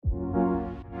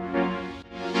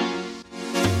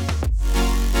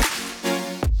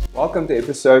Welcome to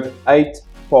episode 8,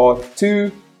 part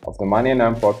 2 of the Money and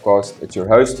Home podcast. It's your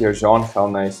host here, Join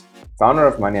Juan Geldenhuys, founder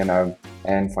of Money and Home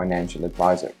and financial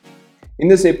advisor. In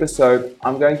this episode,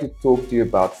 I'm going to talk to you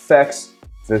about facts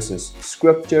versus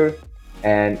scripture.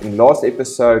 And in last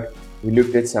episode, we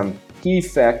looked at some key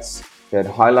facts that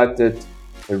highlighted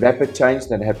the rapid change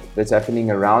that's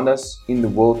happening around us in the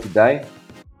world today.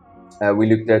 We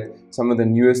looked at some of the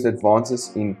newest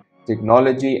advances in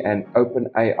technology and open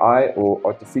AI or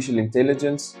artificial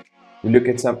intelligence. We looked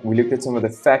at some of the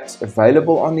facts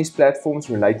available on these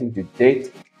platforms relating to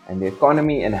debt and the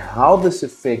economy and how this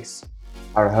affects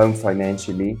our home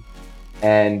financially.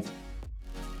 And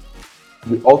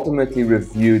we ultimately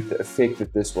reviewed the effect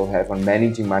that this will have on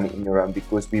managing money in your home,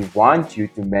 because we want you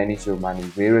to manage your money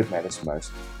where it matters most,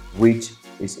 which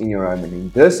is in your home. And in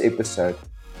this episode,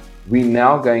 we're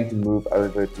now going to move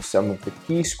over to some of the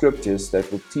key scriptures that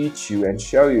will teach you and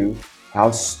show you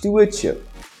how stewardship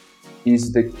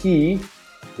is the key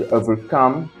to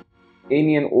overcome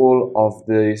any and all of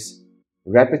these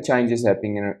rapid changes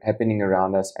happening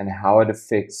around us and how it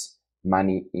affects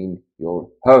money in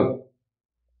your home.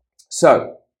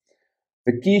 So,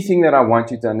 the key thing that I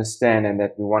want you to understand and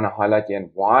that we want to highlight here,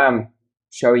 and why I'm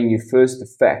showing you first the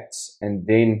facts and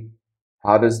then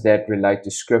how does that relate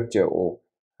to scripture, or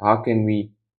how can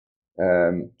we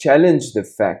challenge the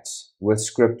facts with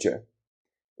scripture,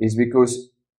 is because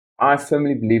I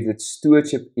firmly believe that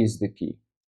stewardship is the key.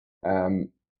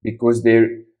 Because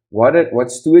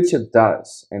what stewardship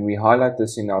does, and we highlight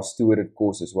this in our stewarded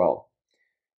course as well,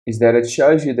 is that it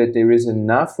shows you that there is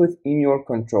enough within your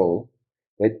control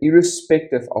that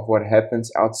irrespective of what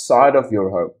happens outside of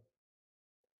your home,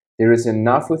 there is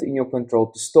enough within your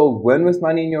control to still win with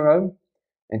money in your home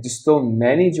and to still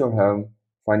manage your home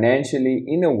financially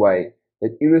in a way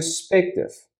that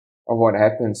irrespective of what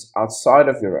happens outside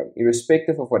of your home,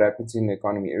 irrespective of what happens in the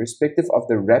economy, irrespective of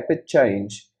the rapid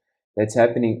change that's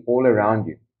happening all around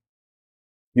you,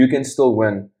 you can still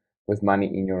win with money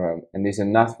in your home. And there's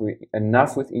enough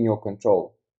within your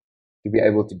control to be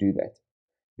able to do that.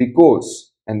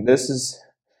 Because, and this is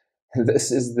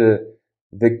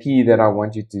the key that I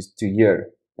want you to hear,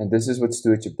 and this is what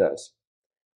stewardship does.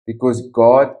 Because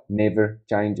God never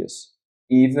changes,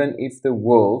 even if the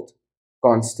world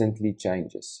constantly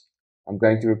changes. I'm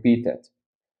going to repeat that.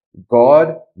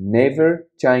 God never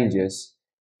changes,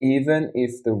 even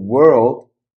if the world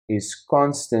is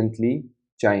constantly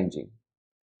changing.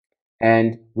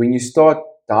 And when you start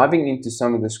diving into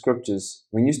some of the scriptures,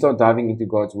 when you start diving into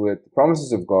God's word, the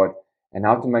promises of God, and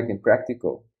how to make them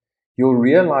practical, you'll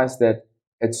realize that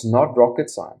it's not rocket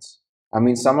science. I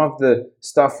mean, some of the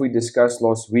stuff we discussed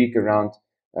last week around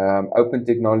open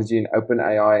technology and open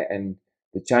AI and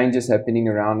the changes happening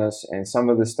around us, and some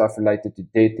of the stuff related to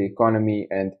debt, the economy,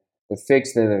 and the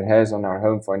effects that it has on our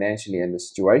home financially and the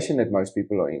situation that most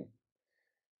people are in.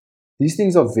 These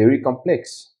things are very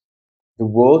complex. The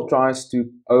world tries to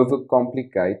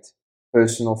overcomplicate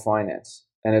personal finance,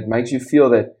 and it makes you feel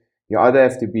that you either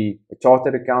have to be a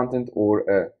chartered accountant or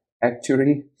an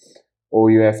actuary,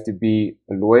 or you have to be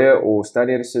a lawyer or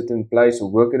study at a certain place or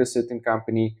work at a certain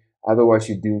company, otherwise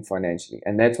you're doomed financially.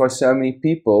 And that's why so many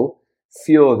people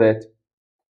feel that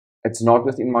it's not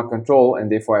within my control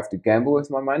and therefore I have to gamble with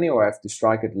my money or I have to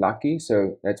strike it lucky.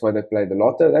 So that's why they play the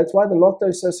lotto. That's why the lotto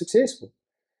is so successful.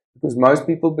 Because most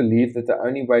people believe that the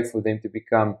only way for them to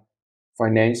become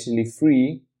financially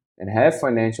free and have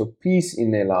financial peace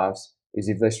in their lives is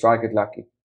if they strike it lucky.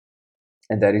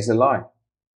 And that is a lie.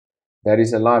 That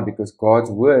is a lie, because God's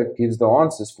word gives the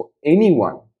answers for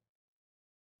anyone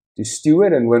to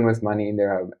steward and win with money in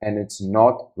their home. And it's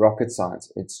not rocket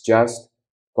science. It's just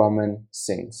common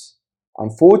sense.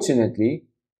 Unfortunately,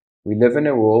 we live in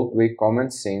a world where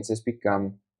common sense has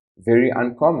become very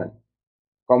uncommon.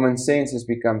 Common sense has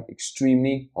become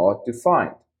extremely hard to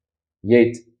find.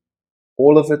 Yet,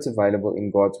 all of it's available in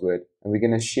God's word. And we're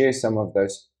going to share some of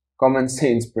those common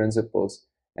sense principles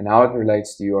and how it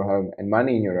relates to your home and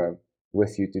money in your home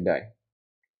with you today.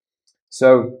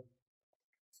 So,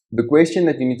 the question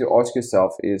that you need to ask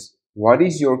yourself is, what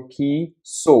is your key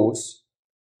source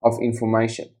of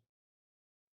information?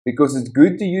 Because it's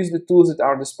good to use the tools at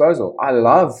our disposal. I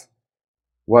love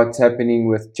what's happening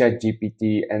with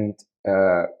ChatGPT, and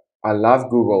I love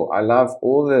Google. I love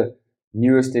all the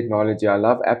newest technology. I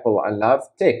love Apple. I love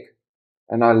tech,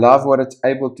 and I love what it's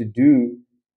able to do.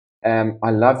 I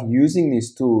love using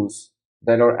these tools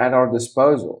that are at our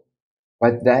disposal,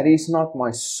 but that is not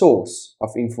my source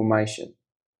of information.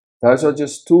 Those are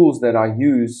just tools that I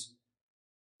use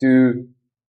to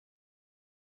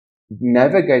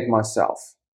navigate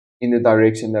myself in the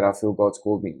direction that I feel God's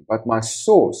called me. But my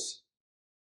source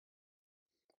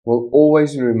will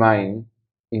always remain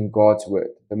in God's word.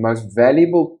 The most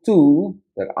valuable tool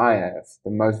that I have,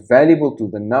 the most valuable tool,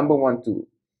 the number one tool,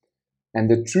 and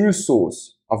the true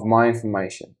source of my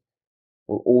information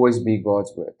will always be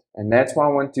God's word. And that's why I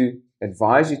want to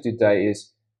advise you today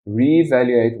is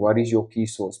reevaluate what is your key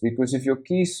source. Because if your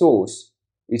key source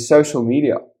is social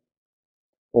media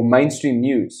or mainstream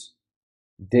news,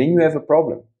 then you have a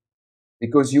problem.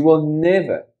 Because you will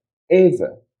never,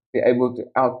 ever be able to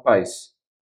outpace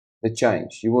the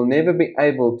change. You will never be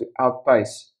able to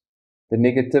outpace the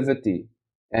negativity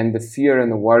and the fear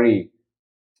and the worry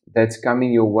that's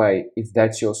coming your way if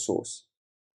that's your source.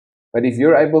 But if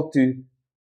you're able to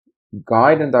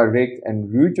guide and direct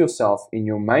and root yourself in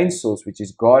your main source, which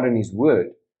is God and His Word,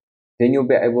 then you'll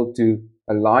be able to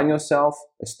align yourself,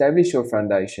 establish your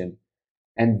foundation,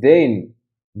 and then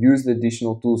use the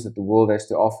additional tools that the world has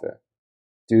to offer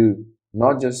to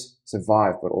not just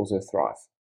survive, but also thrive.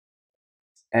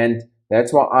 And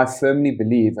that's why I firmly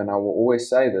believe, and I will always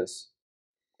say this,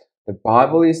 the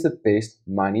Bible is the best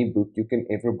money book you can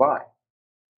ever buy.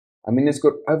 I mean, it's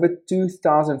got over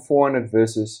 2,400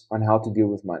 verses on how to deal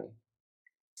with money.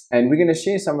 And we're going to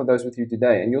share some of those with you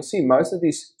today. And you'll see most of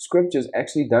these scriptures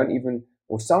actually don't even,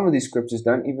 or some of these scriptures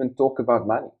don't even talk about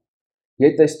money.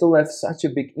 Yet they still have such a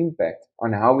big impact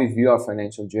on how we view our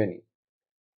financial journey.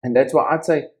 And that's why I'd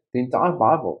say the entire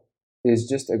Bible is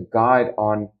just a guide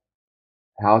on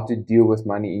how to deal with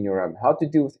money in your home, how to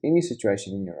deal with any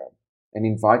situation in your home, and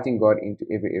inviting God into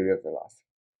every area of your life.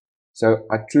 So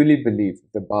I truly believe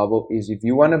the Bible is, if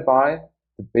you want to buy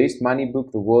the best money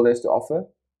book the world has to offer,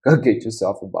 go get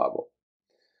yourself a Bible.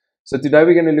 So today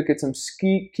we're going to look at some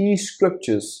key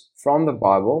scriptures from the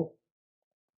Bible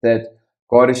that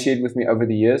God has shared with me over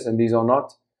the years. And these are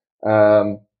not,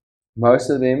 most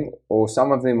of them or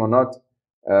some of them are not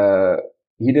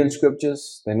hidden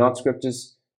scriptures. They're not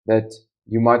scriptures that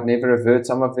you might never have heard.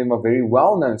 Some of them are very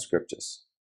well-known scriptures.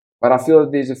 But I feel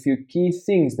that there's a few key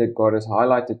things that God has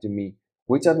highlighted to me,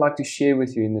 which I'd like to share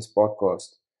with you in this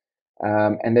podcast.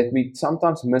 And that we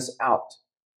sometimes miss out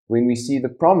when we see the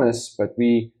promise, but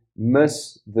we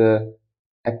miss the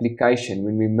application,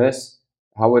 when we miss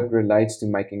how it relates to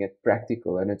making it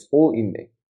practical. And it's all in there.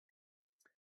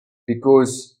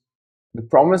 Because the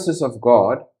promises of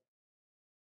God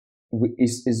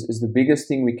is the biggest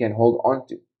thing we can hold on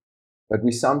to. But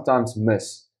we sometimes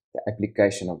miss the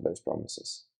application of those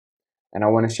promises. And I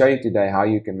want to show you today how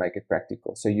you can make it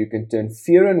practical. So you can turn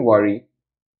fear and worry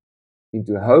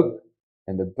into hope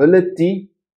and the ability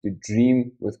to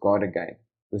dream with God again.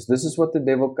 Because this is what the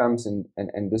devil comes and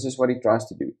this is what he tries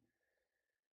to do.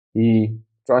 He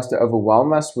tries to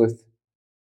overwhelm us with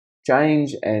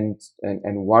change and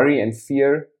worry and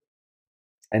fear.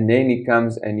 And then he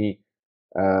comes and he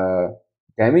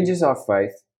damages our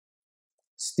faith,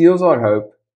 steals our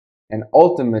hope, and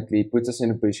ultimately puts us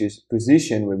in a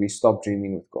position where we stop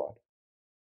dreaming with God.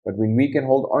 But when we can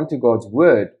hold on to God's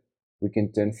word, we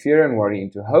can turn fear and worry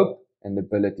into hope and the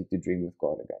ability to dream with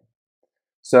God again.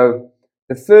 So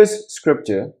the first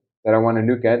scripture that I want to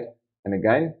look at, and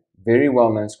again, very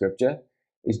well-known scripture,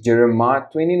 is Jeremiah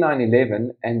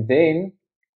 29:11, and then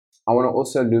I want to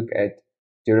also look at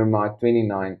Jeremiah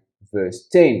 29 verse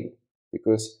 10,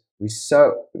 because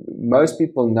most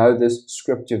people know this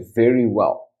scripture very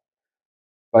well,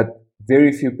 but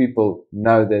very few people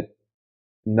know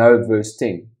verse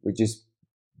 10, which is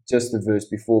just the verse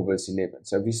before verse 11.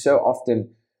 So we so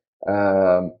often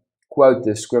quote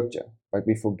the scripture, but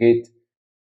we forget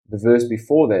the verse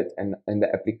before that and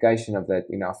the application of that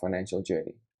in our financial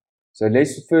journey. So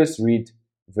let's first read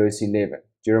verse 11,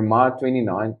 Jeremiah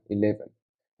 29:11.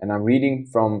 And I'm reading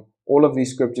from all of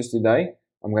these scriptures today.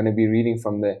 I'm going to be reading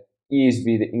from the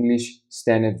ESV, the English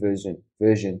Standard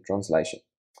Version translation.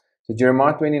 So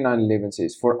Jeremiah 29:11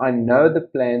 says, "For I know the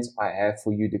plans I have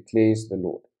for you, declares the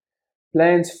Lord.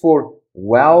 Plans for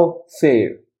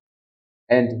welfare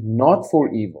and not for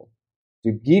evil,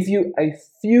 to give you a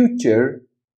future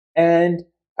and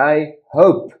a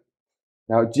hope."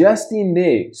 Now, just in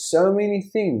there, so many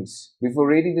things we've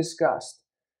already discussed.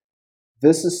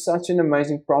 This is such an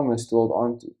amazing promise to hold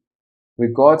on to, where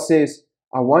God says,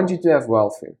 I want you to have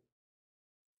welfare.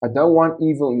 I don't want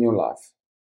evil in your life.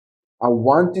 I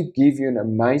want to give you an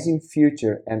amazing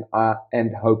future and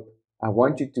hope. I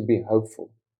want you to be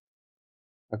hopeful.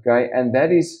 Okay, and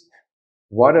that is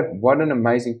what an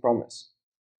amazing promise.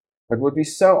 But what we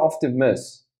so often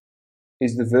miss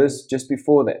is the verse just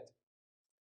before that.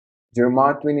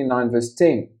 Jeremiah 29 verse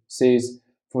 10 says,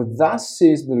 "For thus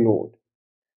says the Lord,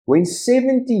 when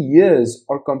 70 years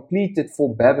are completed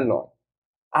for Babylon,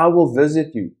 I will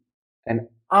visit you, and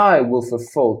I will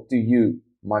fulfill to you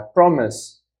my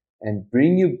promise and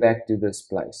bring you back to this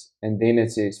place. And then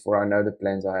it says, for I know the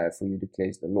plans I have for you,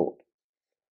 declares the Lord.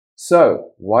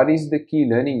 So, what is the key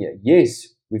learning here? Yes,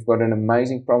 we've got an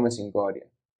amazing promise in God here.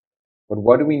 But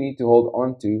what do we need to hold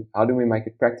on to? How do we make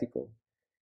it practical?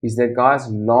 Is that, guys,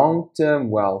 long-term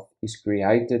wealth is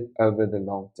created over the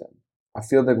long term. I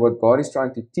feel that what God is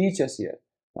trying to teach us here,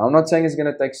 now I'm not saying it's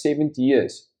going to take 70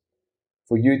 years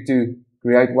for you to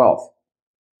create wealth.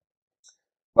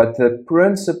 But the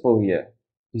principle here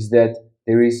is that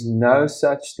there is no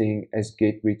such thing as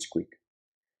get rich quick.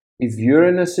 If you're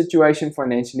in a situation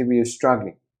financially where you're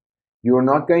struggling, you're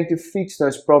not going to fix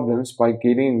those problems by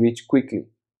getting rich quickly.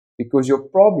 Because your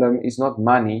problem is not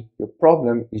money, your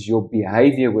problem is your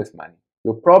behavior with money.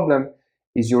 Your problem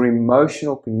is your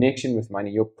emotional connection with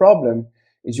money. Your problem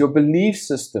is your belief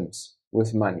systems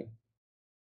with money.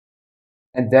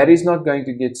 And that is not going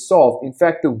to get solved. In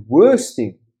fact, the worst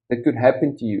thing that could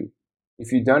happen to you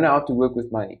if you don't know how to work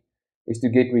with money is to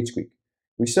get rich quick.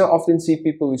 We so often see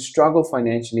people who struggle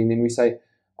financially, and then we say,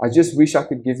 I just wish I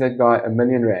could give that guy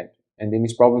R1,000,000 and then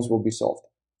his problems will be solved.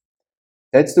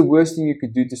 That's the worst thing you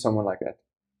could do to someone like that.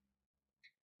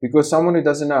 Because someone who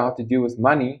doesn't know how to deal with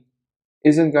money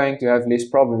isn't going to have less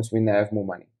problems when they have more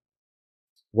money.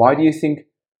 Why do you think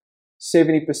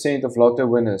 70% of lotto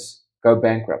winners go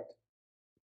bankrupt?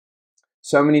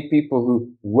 So many people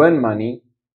who win money,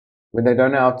 when they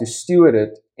don't know how to steward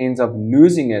it, ends up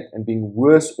losing it and being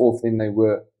worse off than they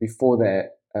were before they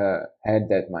had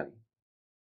that money.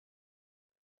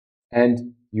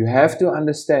 And you have to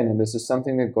understand, and this is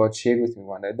something that God shared with me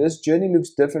one day, this journey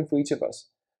looks different for each of us.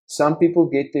 Some people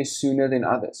get there sooner than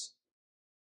others.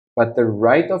 But the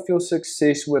rate of your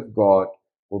success with God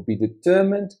will be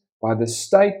determined by the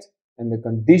state and the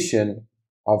condition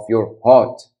of your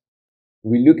heart.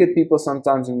 We look at people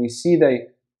sometimes and we see they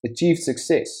achieve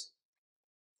success.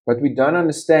 But we don't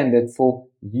understand that for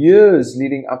years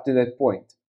leading up to that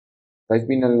point, they've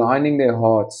been aligning their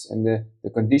hearts and the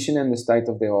condition and the state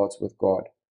of their hearts with God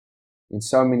in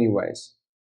so many ways.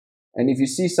 And if you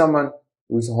see someone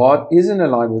whose heart isn't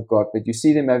aligned with God, but you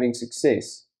see them having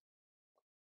success,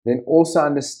 then also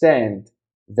understand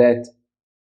that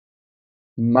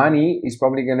money is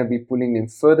probably going to be pulling them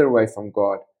further away from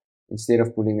God instead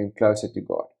of pulling them closer to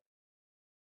God.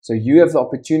 So you have the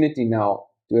opportunity now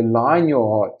to align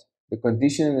your heart, the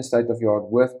condition and the state of your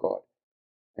heart with God,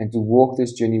 and to walk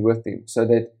this journey with Him so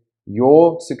that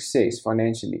your success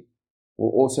financially will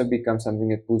also become something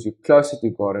that pulls you closer to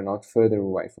God and not further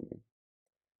away from Him.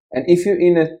 And if you're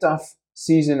in a tough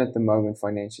season at the moment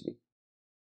financially,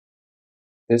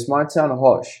 this might sound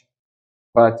harsh,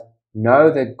 but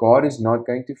know that God is not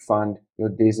going to fund your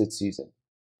desert season.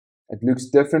 It looks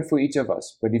different for each of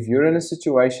us, but if you're in a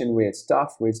situation where it's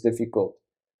tough, where it's difficult,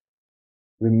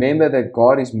 remember that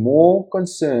God is more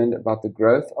concerned about the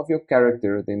growth of your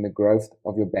character than the growth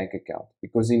of your bank account,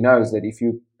 because He knows that if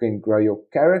you can grow your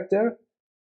character,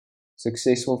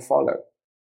 success will follow.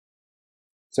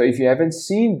 So if you haven't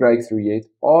seen breakthrough yet,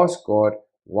 ask God,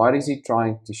 what is He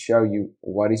trying to show you?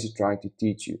 Or what is He trying to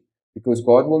teach you? Because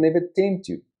God will never tempt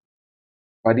you,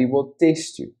 but He will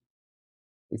test you.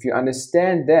 If you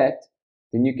understand that,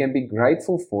 then you can be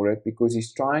grateful for it, because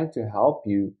He's trying to help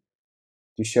you,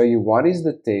 to show you what is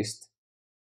the test,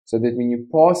 so that when you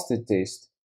pass the test,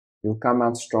 you'll come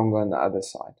out stronger on the other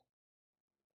side.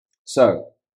 So,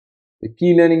 the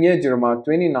key learning here, Jeremiah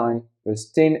 29,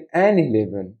 verse 10 and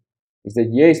 11, is that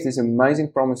yes, there's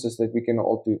amazing promises that we can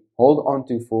all hold on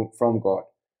to from God,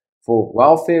 for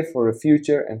welfare, for a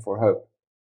future, and for hope.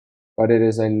 But it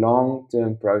is a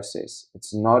long-term process.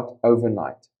 It's not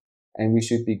overnight. And we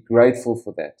should be grateful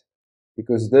for that.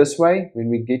 Because this way, when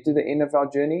we get to the end of our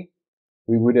journey,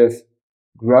 we would have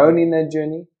grown in that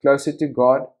journey, closer to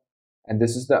God. And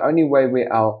this is the only way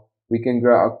we can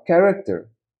grow our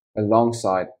character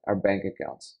alongside our bank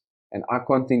accounts. And I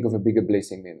can't think of a bigger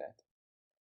blessing than that,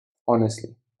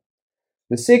 honestly.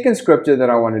 The second scripture that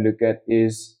I want to look at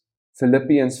is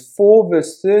Philippians 4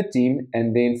 verse 13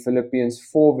 and then Philippians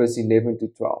 4 verse 11 to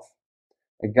 12.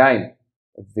 Again,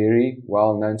 a very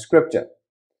well-known scripture.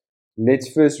 Let's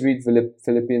first read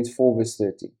Philippians 4 verse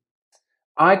 13.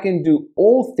 I can do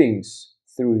all things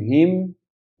through Him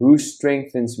who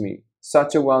strengthens me.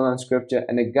 Such a well-known scripture,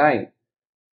 and again,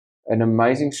 an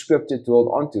amazing scripture to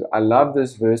hold on to. I love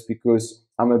this verse because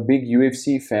I'm a big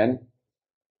UFC fan.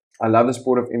 I love the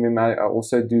sport of MMA. I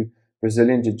also do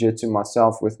Brazilian Jiu-Jitsu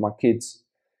myself with my kids.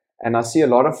 And I see a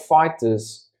lot of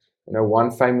fighters,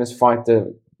 one famous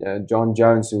fighter, John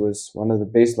Jones, who was one of the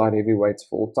best light heavyweights of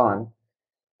all time.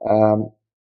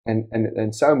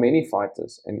 And so many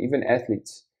fighters and even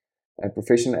athletes and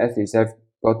professional athletes have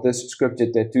got this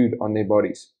scripture tattooed on their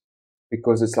bodies.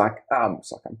 because it's like I'm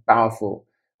powerful.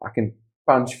 I can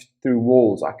punch through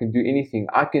walls. I can do anything.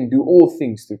 I can do all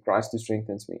things through Christ who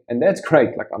strengthens me. And that's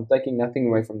great. Like, I'm taking nothing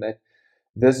away from that.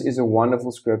 This is a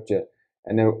wonderful scripture,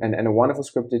 and a wonderful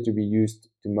scripture to be used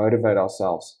to motivate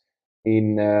ourselves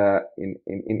in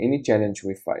any challenge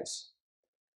we face.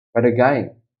 But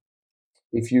again,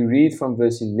 if you read from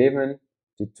verse 11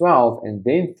 to 12 and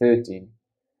then 13,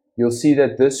 you'll see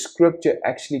that this scripture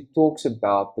actually talks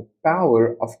about the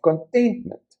power of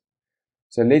contentment.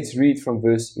 So let's read from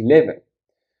verse 11.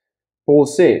 Paul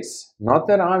says, "Not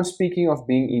that I'm speaking of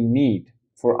being in need,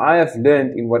 for I have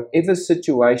learned in whatever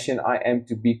situation I am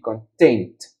to be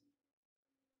content."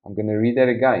 I'm going to read that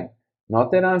again.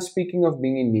 "Not that I'm speaking of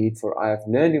being in need, for I have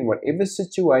learned in whatever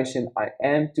situation I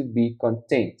am to be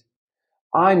content.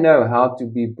 I know how to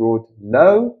be brought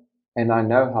low, and I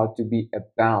know how to be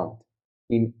abound.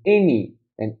 In any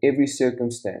and every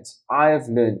circumstance, I have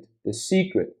learned the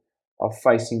secret of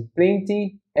facing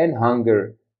plenty and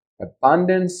hunger,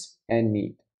 abundance and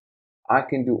need. I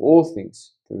can do all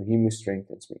things through Him who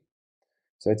strengthens me."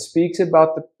 So it speaks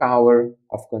about the power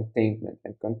of contentment.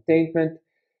 And contentment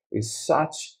is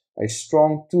such a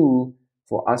strong tool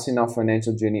for us in our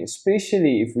financial journey,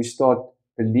 especially if we start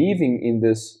believing in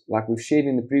this, like we've shared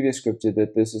in the previous scripture,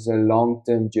 that this is a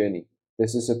long-term journey.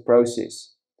 This is a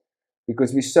process.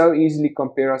 Because we so easily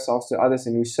compare ourselves to others,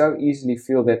 and we so easily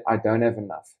feel that I don't have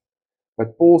enough.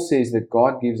 But Paul says that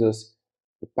God gives us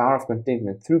the power of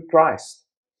contentment through Christ.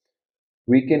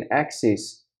 We can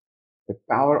access the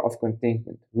power of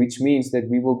contentment, which means that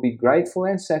we will be grateful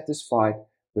and satisfied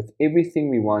with everything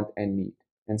we want and need.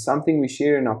 And something we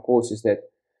share in our course is that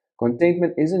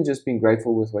contentment isn't just being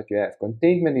grateful with what you have.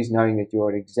 Contentment is knowing that you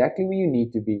are exactly where you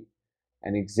need to be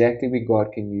and exactly where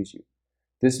God can use you.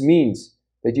 This means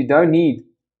that you don't need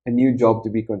a new job to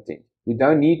be content. You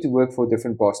don't need to work for a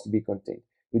different boss to be content.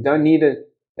 You don't need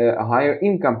a higher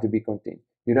income to be content.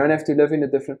 You don't have to live in a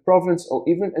different province or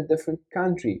even a different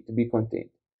country to be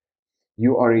content.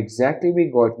 You are exactly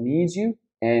where God needs you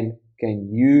and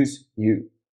can use you.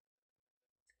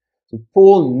 So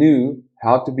Paul knew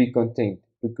how to be content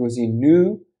because he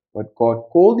knew what God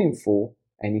called him for,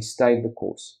 and he stayed the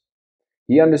course.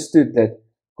 He understood that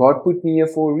God put me here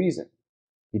for a reason.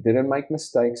 He didn't make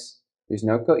mistakes. There's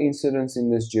no coincidence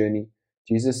in this journey.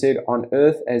 Jesus said, "On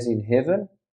earth as in heaven,"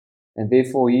 and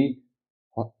therefore we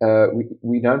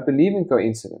don't believe in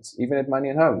coincidence, even at Money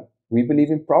and Home. We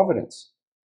believe in providence,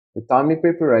 the timely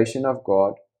preparation of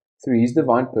God through His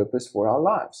divine purpose for our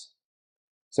lives.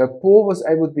 So Paul was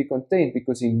able to be content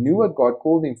because he knew what God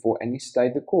called him for, and he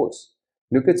stayed the course.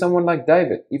 Look at someone like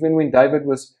David. Even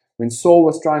when Saul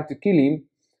was trying to kill him,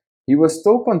 he was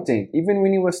still content. Even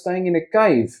when he was staying in a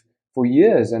cave for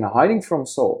years and hiding from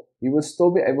Saul, he was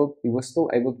still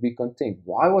able to be content.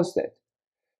 Why was that?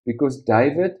 Because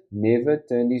David never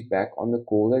turned his back on the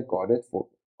call that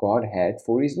God had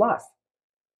for his life.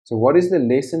 So what is the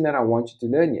lesson that I want you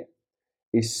to learn here?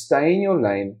 Is stay in your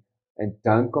lane and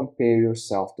don't compare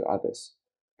yourself to others.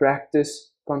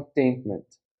 Practice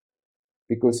contentment,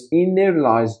 because in there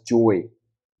lies joy.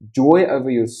 Joy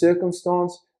over your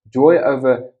circumstance, joy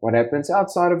over what happens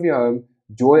outside of your home,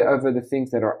 joy over the things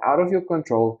that are out of your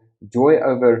control, joy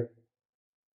over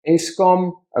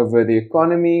Eskom, over the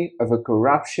economy, over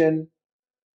corruption,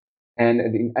 and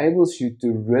it enables you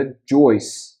to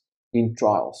rejoice in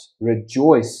trials,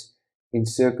 rejoice in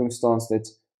circumstance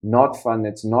that's not fun,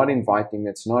 that's not inviting,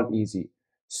 that's not easy,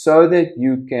 so that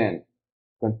you can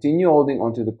continue holding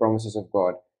on to the promises of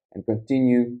God and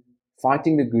continue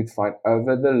fighting the good fight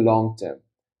over the long term,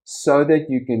 so that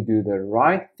you can do the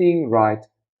right thing right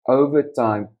over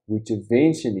time, which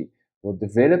eventually will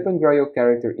develop and grow your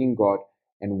character in God.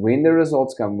 And when the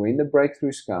results come, when the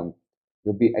breakthroughs come,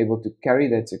 you'll be able to carry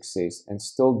that success and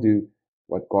still do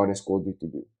what God has called you to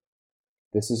do.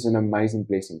 This is an amazing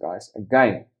blessing, guys.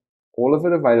 Again, all of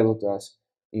it available to us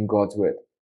in God's Word.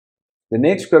 The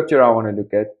next scripture I want to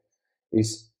look at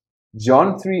is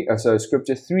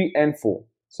scripture 3 and 4.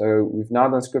 So we've now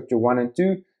done scripture 1 and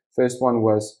 2. First one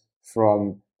was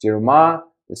from Jeremiah.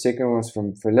 The second one was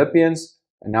from Philippians.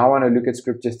 And now I want to look at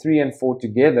scripture 3 and 4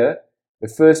 together. The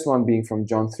first one being from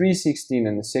John 3:16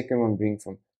 and the second one being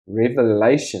from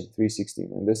Revelation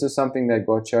 3:16. And this is something that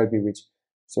God showed me which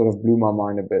sort of blew my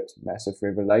mind a bit. Massive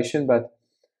revelation, but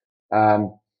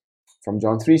from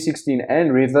John 3:16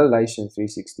 and Revelation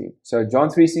 3:16. So John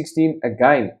 3:16,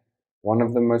 again, one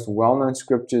of the most well-known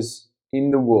scriptures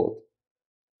in the world.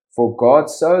 "For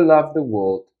God so loved the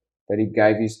world that He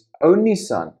gave His only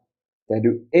Son, that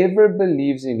whoever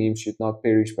believes in Him should not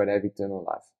perish but have eternal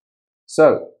life."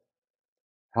 So,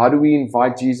 how do we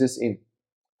invite Jesus in?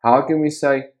 How can we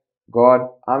say, God,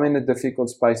 I'm in a difficult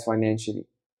space financially.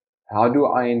 How do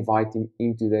I invite Him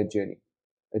into that journey?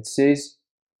 It says,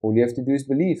 all you have to do is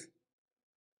believe.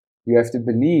 You have to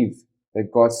believe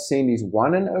that God sent His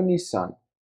one and only Son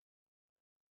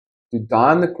to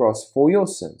die on the cross for your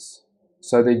sins,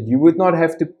 so that you would not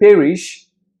have to perish,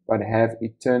 but have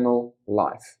eternal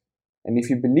life. And if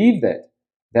you believe that,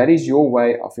 that is your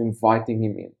way of inviting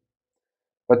Him in.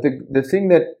 But the thing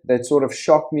that sort of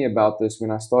shocked me about this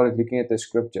when I started looking at the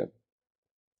scripture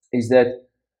is that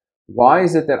why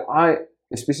is it that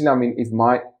especially, I mean,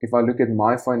 if I look at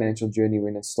my financial journey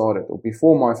when it started, or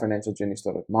before my financial journey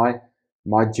started,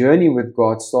 my journey with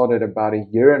God started about a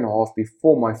year and a half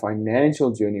before my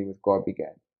financial journey with God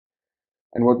began.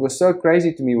 And what was so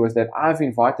crazy to me was that I've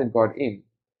invited God in,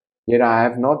 yet I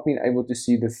have not been able to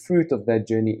see the fruit of that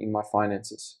journey in my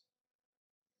finances.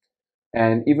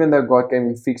 And even though God came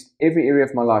and fixed every area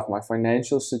of my life, my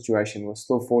financial situation was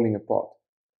still falling apart.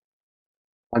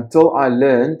 Until I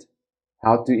learned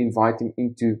how to invite Him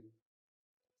into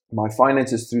my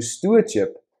finances through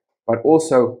stewardship, but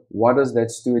also what does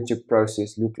that stewardship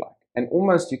process look like? And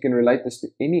almost you can relate this to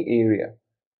any area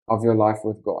of your life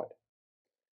with God.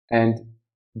 And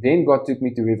then God took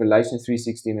me to Revelation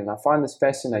 3:16, and I find this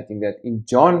fascinating that in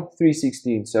John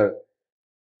 3:16, so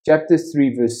chapter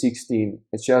 3 verse 16,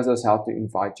 it shows us how to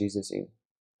invite Jesus in.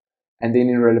 And then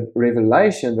in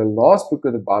Revelation, the last book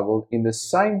of the Bible, in the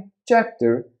same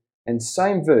chapter and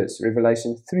same verse,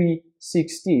 Revelation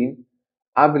 3:16,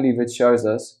 I believe it shows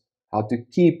us how to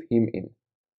keep Him in.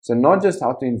 So not just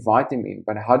how to invite Him in,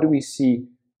 but how do we see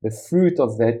the fruit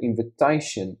of that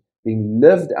invitation being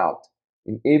lived out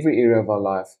in every area of our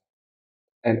life,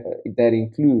 and that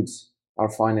includes our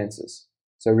finances.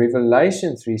 So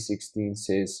Revelation 3:16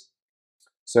 says,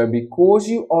 so because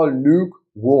you are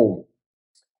lukewarm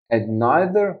and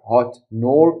neither hot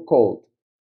nor cold,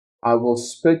 I will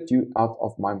spit you out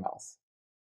of my mouth.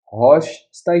 Harsh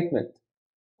statement,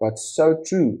 but so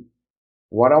true.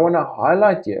 What I want to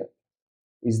highlight here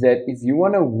is that if you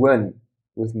want to win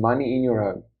with money in your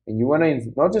home, and you want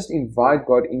to not just invite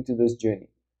God into this journey,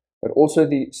 but also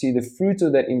see the fruit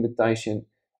of that invitation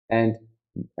and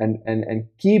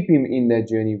keep Him in that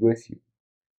journey with you,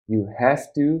 you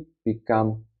have to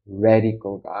become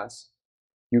radical, guys.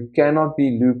 You cannot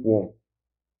be lukewarm.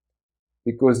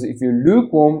 Because if you're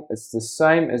lukewarm, it's the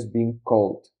same as being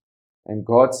cold. And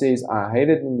God says, I hate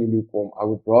it when you're lukewarm. I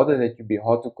would rather that you be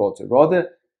hot or cold. So rather,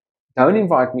 don't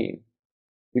invite me in.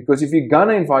 Because if you're going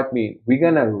to invite me in, we're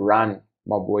going to run,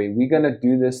 my boy. We're going to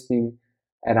do this thing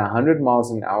at 100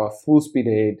 miles an hour, full speed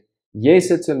ahead.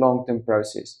 Yes, it's a long-term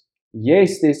process.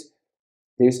 Yes, there's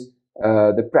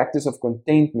the practice of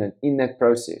contentment in that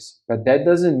process. But that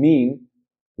doesn't mean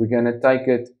we're going to take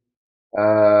it,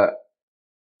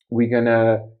 we're going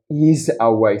to ease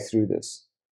our way through this.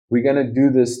 We're going to do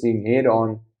this thing head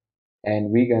on,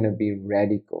 and we're going to be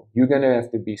radical. You're going to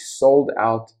have to be sold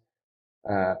out,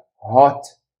 hot,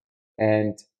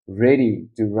 and ready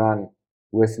to run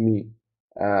with me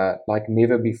like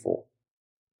never before.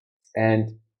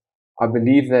 And I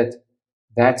believe that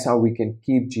that's how we can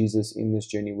keep Jesus in this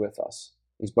journey with us,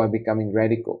 is by becoming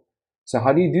radical. So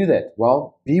how do you do that?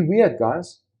 Well, be weird,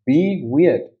 guys. Be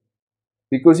weird.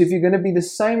 Because if you're going to be the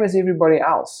same as everybody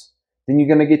else, then you're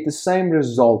going to get the same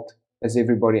result as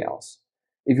everybody else.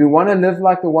 If you want to live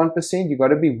like the 1%, you've got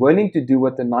to be willing to do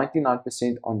what the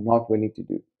 99% are not willing to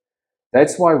do.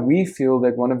 That's why we feel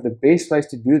that one of the best ways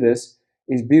to do this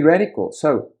is be radical.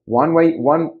 So one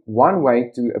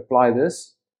way to apply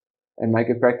this and make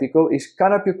it practical is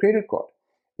cut up your credit card.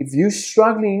 If you're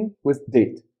struggling with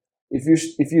debt,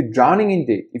 if you're drowning in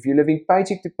debt, if you're living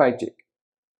paycheck to paycheck,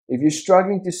 if you're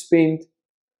struggling to spend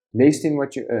less than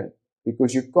what you earn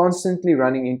because you're constantly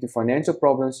running into financial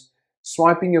problems,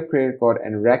 swiping your credit card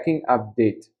and racking up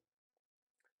debt.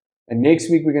 And next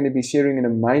week, we're going to be sharing an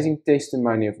amazing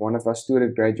testimony of one of our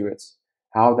student graduates,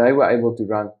 how they were able to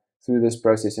run through this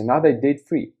process and now they're debt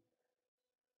free.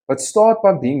 But start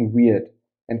by being weird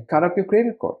and cut up your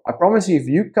credit card. I promise you, if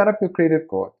you cut up your credit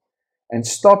card and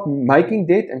stop making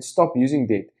debt and stop using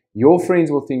debt, your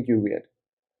friends will think you're weird.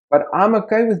 But I'm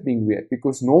okay with being weird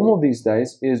because normal these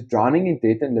days is drowning in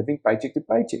debt and living paycheck to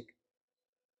paycheck.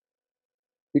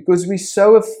 Because we're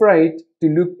so afraid to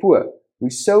look poor. We're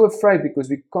so afraid because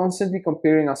we're constantly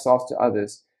comparing ourselves to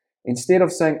others instead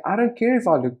of saying, I don't care if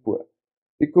I look poor.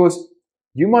 Because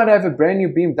you might have a brand new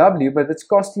BMW, but it's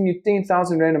costing you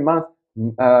 10,000 Rand a month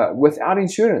without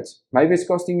insurance. Maybe it's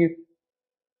costing you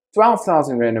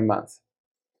 12,000 Rand a month.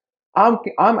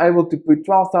 I'm able to put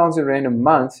 12,000 Rand a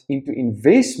month into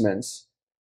investments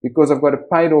because I've got a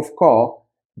paid off car,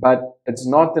 but it's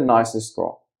not the nicest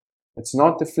car. It's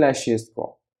not the flashiest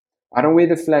car. I don't wear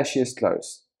the flashiest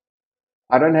clothes.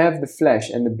 I don't have the flash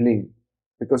and the bling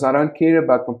because I don't care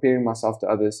about comparing myself to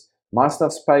others. My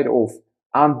stuff's paid off.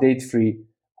 I'm debt free.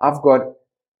 I've got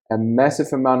a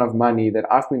massive amount of money that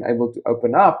I've been able to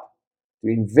open up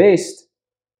to invest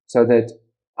so that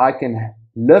I can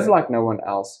live like no one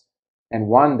else and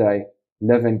one day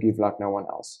live and give like no one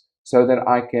else. So that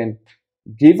I can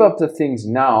give up the things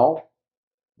now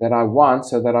that I want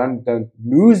so that I don't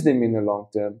lose them in the long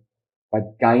term,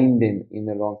 but gain them in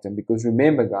the long term. Because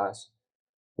remember, guys,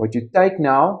 what you take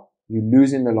now, you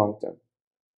lose in the long term.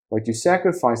 What you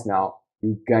sacrifice now,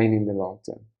 you gain in the long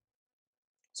term.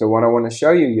 So what I want to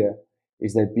show you here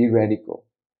is that be radical.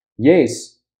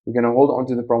 Yes, we're going to hold on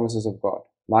to the promises of God,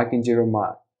 like in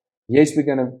Jeremiah. Yes, we're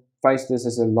going to face this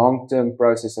as a long-term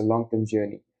process, a long-term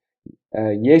journey.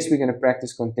 Yes, we're going to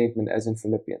practice contentment as in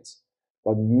Philippians.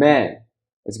 But man,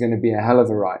 it's going to be a hell of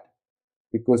a ride.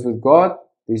 Because with God,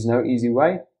 there's no easy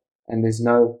way and there's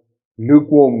no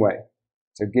lukewarm way.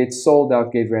 So get sold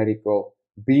out, get radical,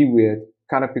 be weird,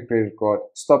 cut up your credit card,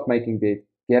 stop making debt,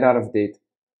 get out of debt,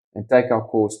 and take our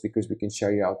course because we can show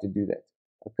you how to do that.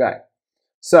 Okay.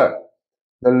 So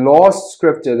the last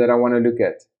scripture that I want to look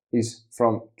at is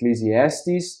from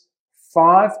Ecclesiastes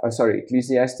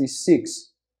 6.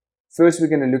 First, we're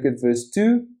going to look at verse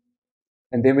 2,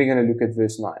 and then we're going to look at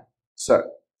verse 9. So,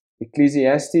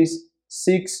 Ecclesiastes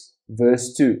 6,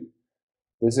 verse 2.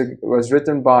 This was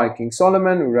written by King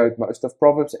Solomon, who wrote most of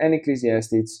Proverbs and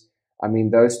Ecclesiastes. I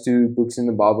mean, those two books in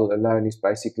the Bible alone is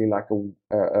basically like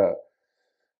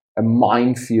a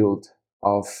minefield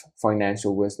of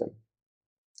financial wisdom.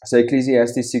 So,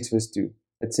 Ecclesiastes 6, verse 2.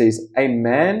 It says, "A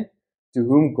man to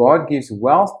whom God gives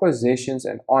wealth, possessions,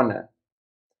 and honor,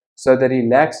 so that he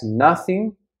lacks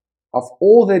nothing of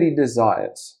all that he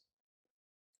desires."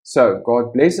 So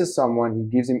God blesses someone, he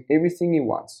gives him everything he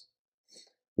wants.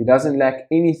 He doesn't lack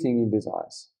anything he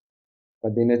desires.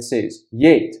 But then it says,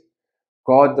 yet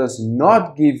God does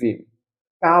not give him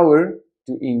power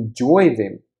to enjoy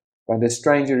them, but the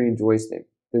stranger enjoys them.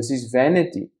 This is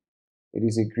vanity. It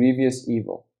is a grievous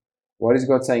evil. What is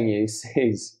God saying here? He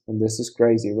says, and this is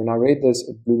crazy. When I read this,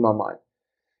 it blew my mind.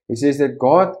 He says that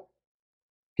God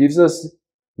gives us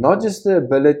not just the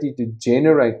ability to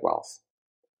generate wealth,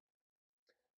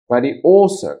 but He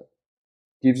also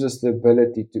gives us the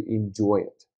ability to enjoy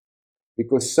it.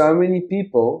 Because so many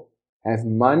people have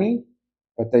money,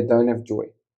 but they don't have joy.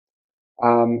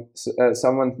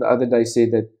 Someone the other day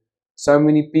said that so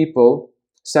many people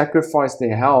sacrifice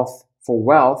their health for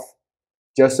wealth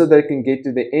just so they can get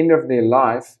to the end of their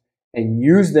life and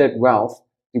use that wealth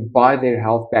to buy their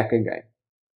health back again.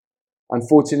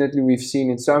 Unfortunately, we've seen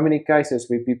in so many cases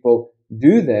where people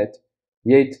do that,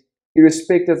 yet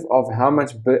irrespective of how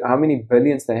many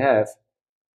billions they have,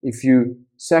 if you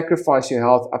sacrifice your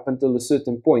health up until a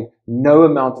certain point, no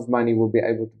amount of money will be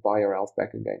able to buy your health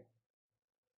back again.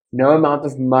 No amount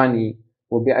of money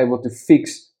will be able to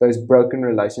fix those broken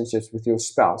relationships with your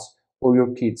spouse or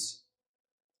your kids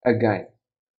again.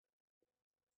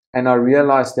 And I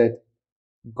realized that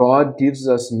God gives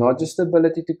us not just the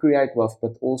ability to create wealth,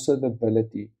 but also the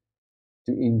ability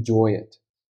to enjoy it.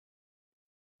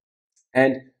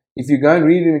 And if you go and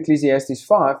read in Ecclesiastes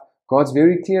 5, God's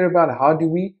very clear about how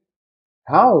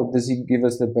does He give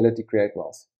us the ability to create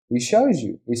wealth? He shows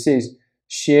you. He says,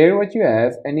 share what you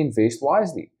have and invest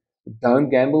wisely. Don't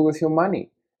gamble with your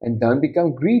money and don't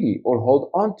become greedy or hold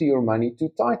on to your money too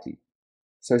tightly.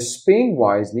 So spend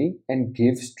wisely and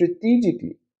give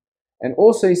strategically. And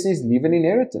also He says, leave an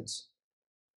inheritance.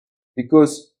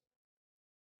 Because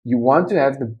you want to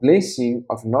have the blessing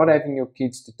of not having your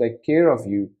kids to take care of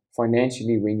you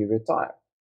financially when you retire.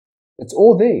 It's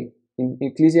all there in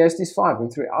Ecclesiastes 5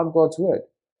 and throughout God's Word.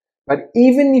 But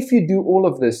even if you do all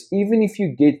of this, even if you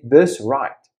get this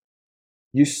right,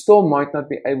 you still might not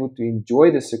be able to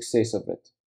enjoy the success of it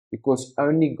because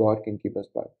only God can give us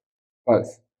both.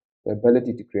 Both the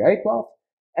ability to create wealth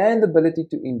and the ability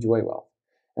to enjoy wealth.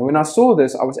 And when I saw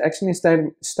this, I was actually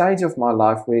in a stage of my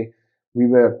life where we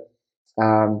were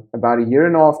about a year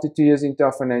and a half to 2 years into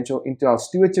our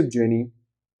stewardship journey.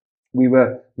 We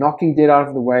were knocking debt out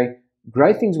of the way.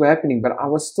 Great things were happening, but I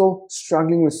was still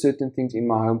struggling with certain things in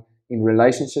my home, in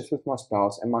relationships with my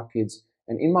spouse and my kids,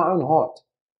 and in my own heart.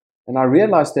 And I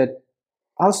realized that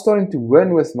I was starting to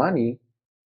win with money,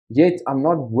 yet I'm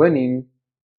not winning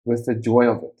with the joy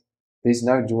of it. There's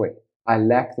no joy. I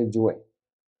lack the joy.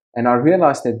 And I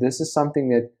realized that this is something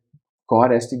that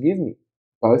God has to give me.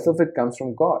 Both of it comes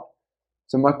from God.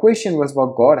 So my question was, well,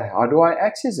 God, how do I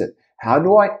access it? How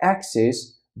do I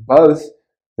access both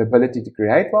the ability to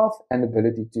create wealth and the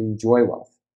ability to enjoy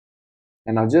wealth?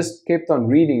 And I just kept on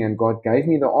reading, and God gave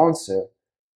me the answer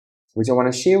which I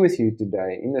want to share with you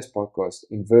today in this podcast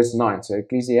in verse 9. So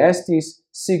Ecclesiastes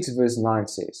 6 verse 9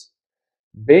 says,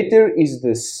 "Better is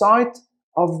the sight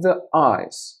of the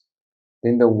eyes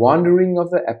than the wandering of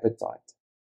the appetite.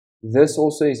 This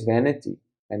also is vanity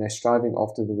and a striving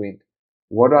after the wind."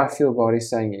 What do I feel God is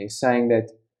saying? He's saying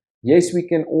that, yes, we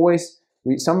can always,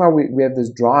 we have this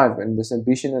drive and this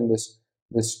ambition and this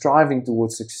striving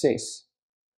towards success.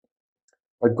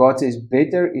 But God says,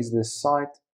 better is the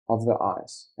sight of the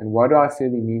eyes. And what do I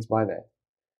feel He means by that?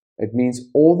 It means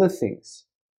all the things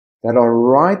that are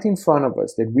right in front of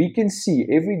us, that we can see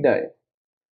every day,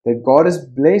 that God has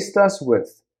blessed us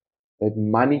with, that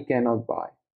money cannot buy.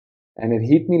 And it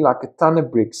hit me like a ton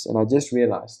of bricks, and I just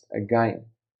realized again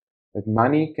that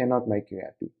money cannot make you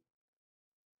happy.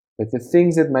 That the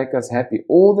things that make us happy,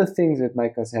 all the things that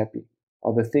make us happy,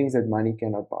 are the things that money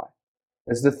cannot buy.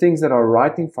 It's the things that are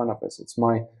right in front of us. It's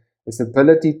the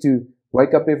ability to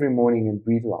wake up every morning and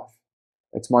breathe life.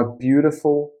 It's my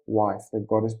beautiful wife that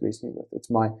God has blessed me with. It's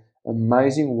my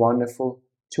amazing, wonderful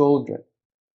children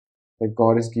that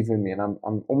God has given me. And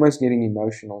I'm almost getting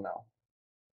emotional now.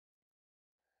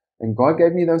 And God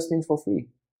gave me those things for free.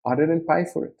 I didn't pay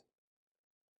for it.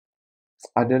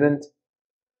 I didn't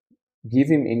give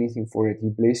Him anything for it. He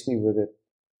blessed me with it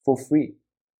for free.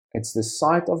 It's the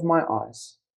sight of my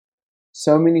eyes.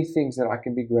 So many things that I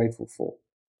can be grateful for.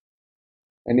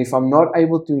 And if I'm not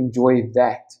able to enjoy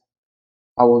that,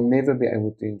 I will never be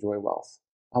able to enjoy wealth.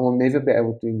 I will never be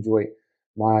able to enjoy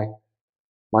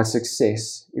my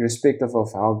success, irrespective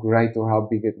of how great or how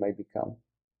big it may become.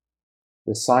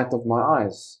 The sight of my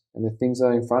eyes and the things that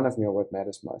are in front of me are what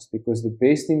matters most, because the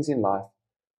best things in life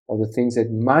are the things that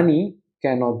money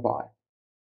cannot buy.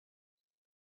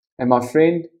 And my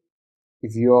friend,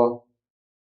 if you're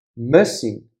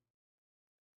missing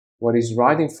what is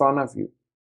right in front of you,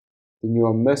 then you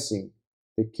are missing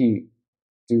the key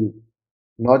to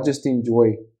not just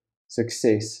enjoy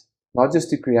success, not just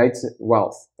to create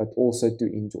wealth, but also to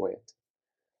enjoy it.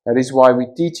 That is why we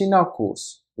teach in our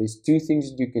course, there's two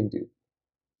things that you can do.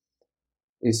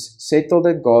 Is settle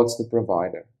that God's the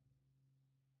provider.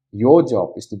 Your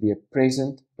job is to be a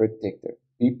present protector.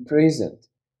 Be present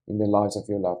in the lives of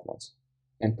your loved ones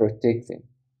and protect them,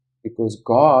 because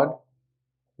God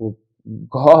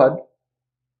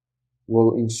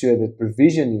will ensure that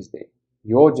provision is there.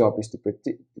 Your job is to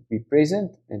be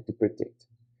present and to protect.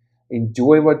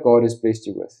 Enjoy what God has blessed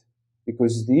you with,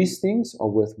 because these things are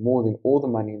worth more than all the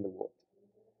money in the world.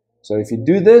 So if you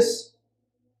do this,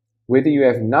 whether you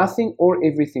have nothing or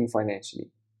everything financially,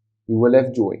 you will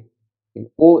have joy in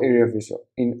all areas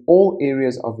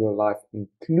of your life,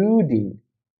 including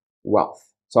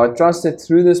wealth. So I trust that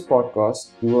through this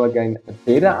podcast, you will gain a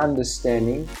better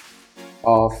understanding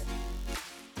of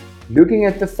looking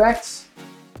at the facts,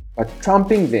 but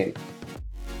trumping them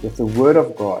with the Word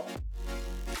of God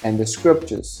and the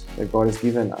Scriptures that God has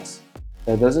given us.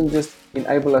 That doesn't just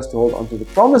enable us to hold on to the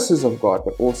promises of God,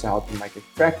 but also how to make it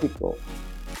practical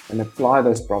and apply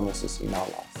those promises in our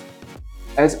life.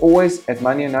 As always, at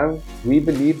Money and Home, we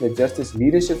believe that just as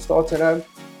leadership starts at home,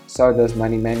 so does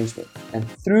money management. And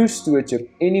through stewardship,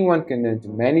 anyone can learn to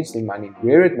manage their money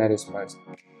where it matters most,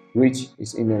 which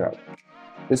is in their home.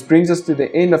 This brings us to the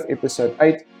end of episode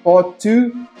 8, part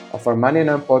 2 of our Money and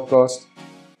Home podcast.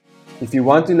 If you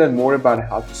want to learn more about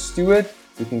how to steward,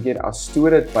 you can get our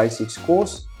Stewarded Basics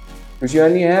course, because you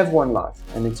only have one life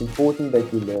and it's important that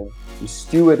you learn to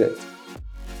steward it.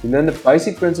 To learn the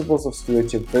basic principles of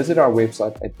stewardship, visit our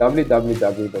website at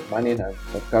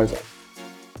www.moneyandhome.co.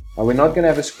 Now, we're not going to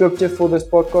have a scripture for this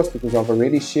podcast because I've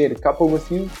already shared a couple with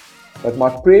you, but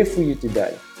my prayer for you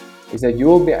today is that you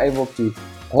will be able to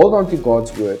hold on to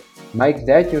God's Word, make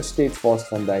that your steadfast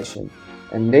foundation,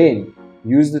 and then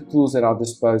use the tools at our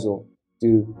disposal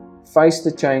to face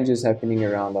the changes happening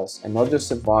around us and not just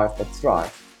survive but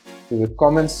thrive through the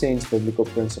common sense biblical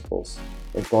principles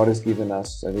that God has given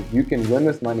us, so that you can win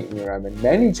with money in your home and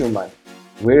manage your money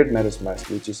where it matters most,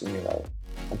 which is in your home.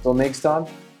 Until next time,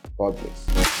 God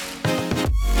bless.